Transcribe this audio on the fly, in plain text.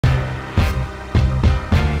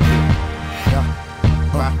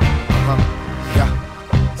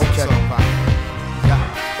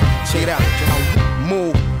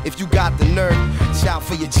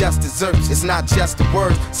for your just desserts. It's not just the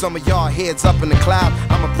words. Some of y'all heads up in the cloud.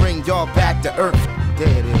 I'ma bring y'all back to earth. There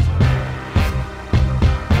it is.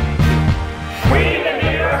 We, the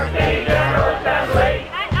New York City General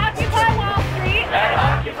Assembly, at Occupy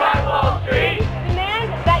Wall Street,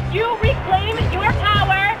 demand that you reclaim your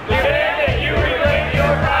power.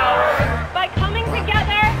 By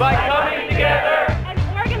coming together. And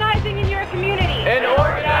organizing in your community.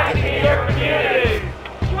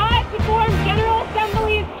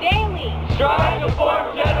 Strive to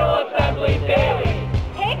form General Assemblies daily.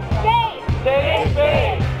 Take space.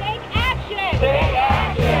 Take action.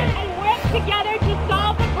 And work together to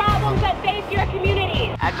solve the problems that face your community.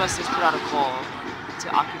 Adbusters put out a call to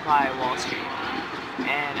Occupy Wall Street,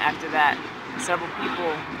 and after that, several people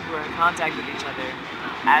who were in contact with each other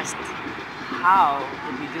asked, how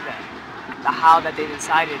did we do that? The how that they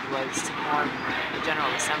decided was to form a General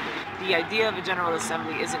Assembly. The idea of a General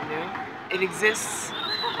Assembly isn't new. It exists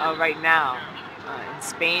right now in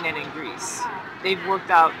Spain and in Greece. They've worked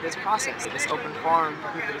out this process, this open forum for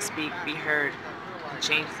people to speak, be heard, and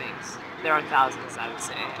change things. There are thousands, I would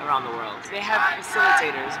say, around the world. They have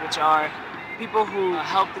facilitators, which are people who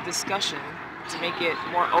help the discussion to make it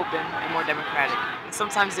more open and more democratic. And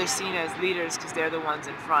sometimes they're seen as leaders because they're the ones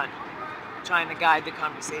in front trying to guide the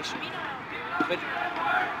conversation. But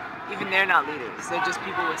even they're not leaders. They're just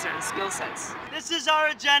people with certain skill sets. This is our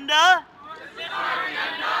agenda.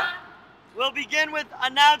 We'll begin with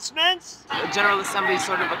announcements. A General Assembly is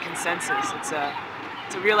sort of a consensus. It's a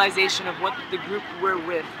realization of what the group we're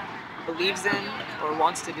with believes in or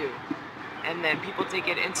wants to do. And then people take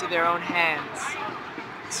it into their own hands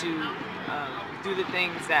to do the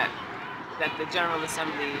things that the General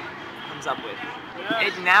Assembly comes up with.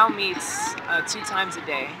 It now meets 2 times a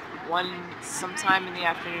day. One sometime in the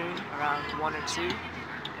afternoon around 1 or 2,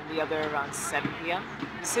 and the other around 7 p.m.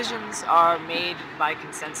 Decisions are made by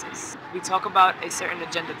consensus. We talk about a certain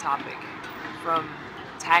agenda topic, from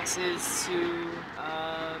taxes to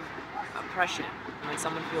oppression. When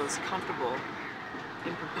someone feels comfortable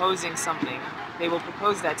in proposing something, they will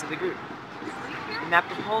propose that to the group. And that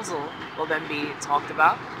proposal will then be talked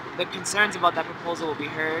about. The concerns about that proposal will be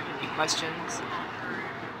heard and be questions.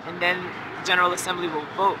 And then the General Assembly will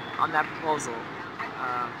vote on that proposal,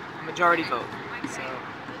 a majority vote. So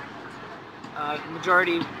the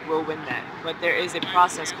majority will win that. But there is a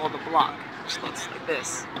process called a block, which looks like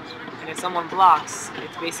this. And if someone blocks,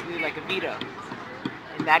 it's basically like a veto.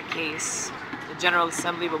 In that case, the General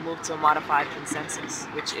Assembly will move to a modified consensus,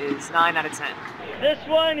 which is 9 out of 10. This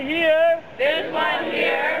one here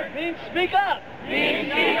means speak up.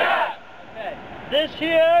 speak up. Okay. This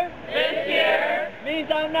here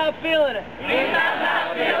means I'm not feeling it.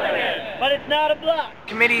 But it's not a block.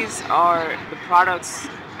 Committees are the products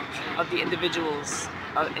of the individuals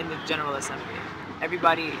in the General Assembly.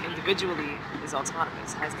 Everybody individually is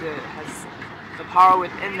autonomous, has the power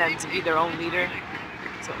within them to be their own leader,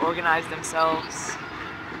 to organize themselves,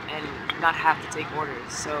 and not have to take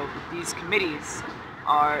orders. So these committees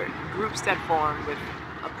are groups that form with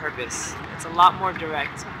a purpose. It's a lot more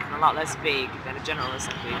direct and a lot less vague than a General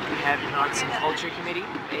Assembly. We have an Arts and Culture Committee,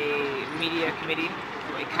 a Media Committee,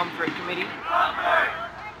 a Comfort Committee.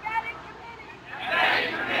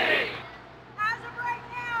 As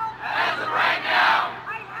of right now,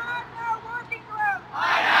 I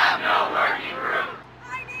have no working group.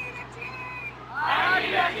 I need a team.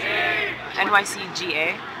 NYCGA,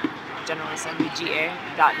 General Assembly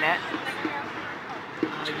GA.net.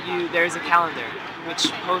 There's a calendar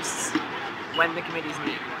which posts when the committees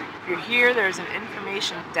meet. If you're here, there's an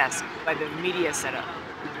information desk by the media setup.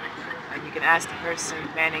 And you can ask the person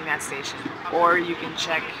manning that station. Or you can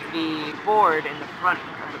check the board in the front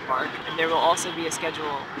of the park, and there will also be a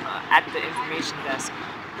schedule at the information desk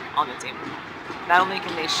on the table. Not only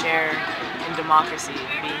can they share in democracy,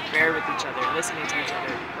 being fair with each other, listening to each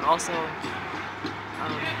other, but also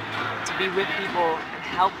to be with people and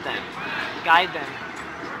help them, guide them,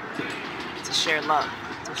 to share love,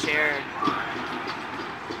 to share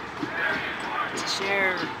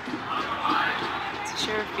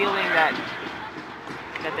feeling that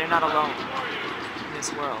they're not alone in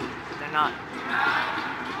this world, that they're not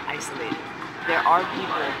isolated. There are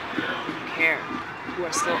people who care, who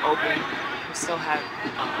are still open, who still have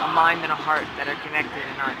a mind and a heart that are connected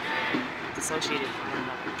and not dissociated from one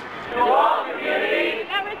another. To all communities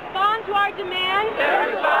That respond to our demands.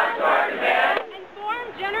 And form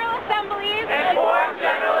General Assemblies.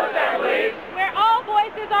 Where all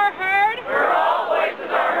voices are heard.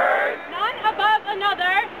 None above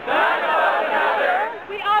another.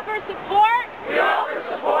 We offer support.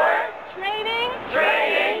 Training.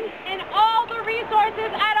 And all the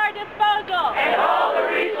resources at our disposal.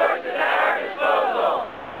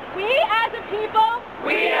 people,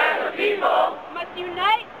 must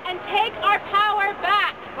unite and take our power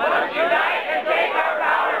back.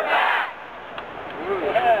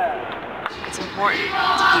 It's important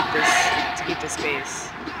to keep this space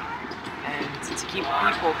and to keep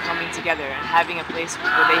people coming together and having a place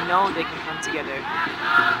where they know they can come together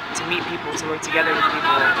to meet people, to work together with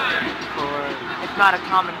people for, if not a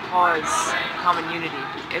common cause, common unity.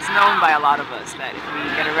 It's known by a lot of us that if we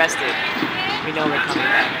get arrested, we know we're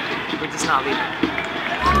coming back. We're just not leaving.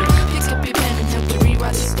 Pick up your pen and help me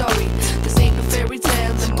rewrite the story. This ain't a fairy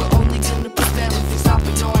tale, and we're only gonna prevail if we stop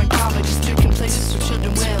ignoring power, just stricken places where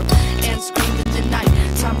children wail and scream in the night.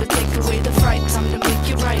 Time to take away the fright, time to make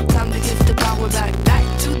it right, time to give the power back. Back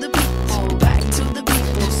to the people, back to the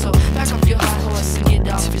people. So back off your high horse and get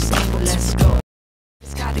off your stable, let's go.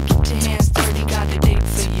 Just gotta get your hands dirty, gotta dig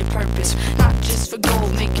for your purpose. Not just for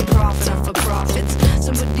gold, making profit or for profits.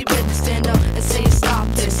 Somebody ready to stand up and say stop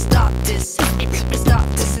this, stop this. Stop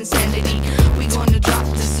this.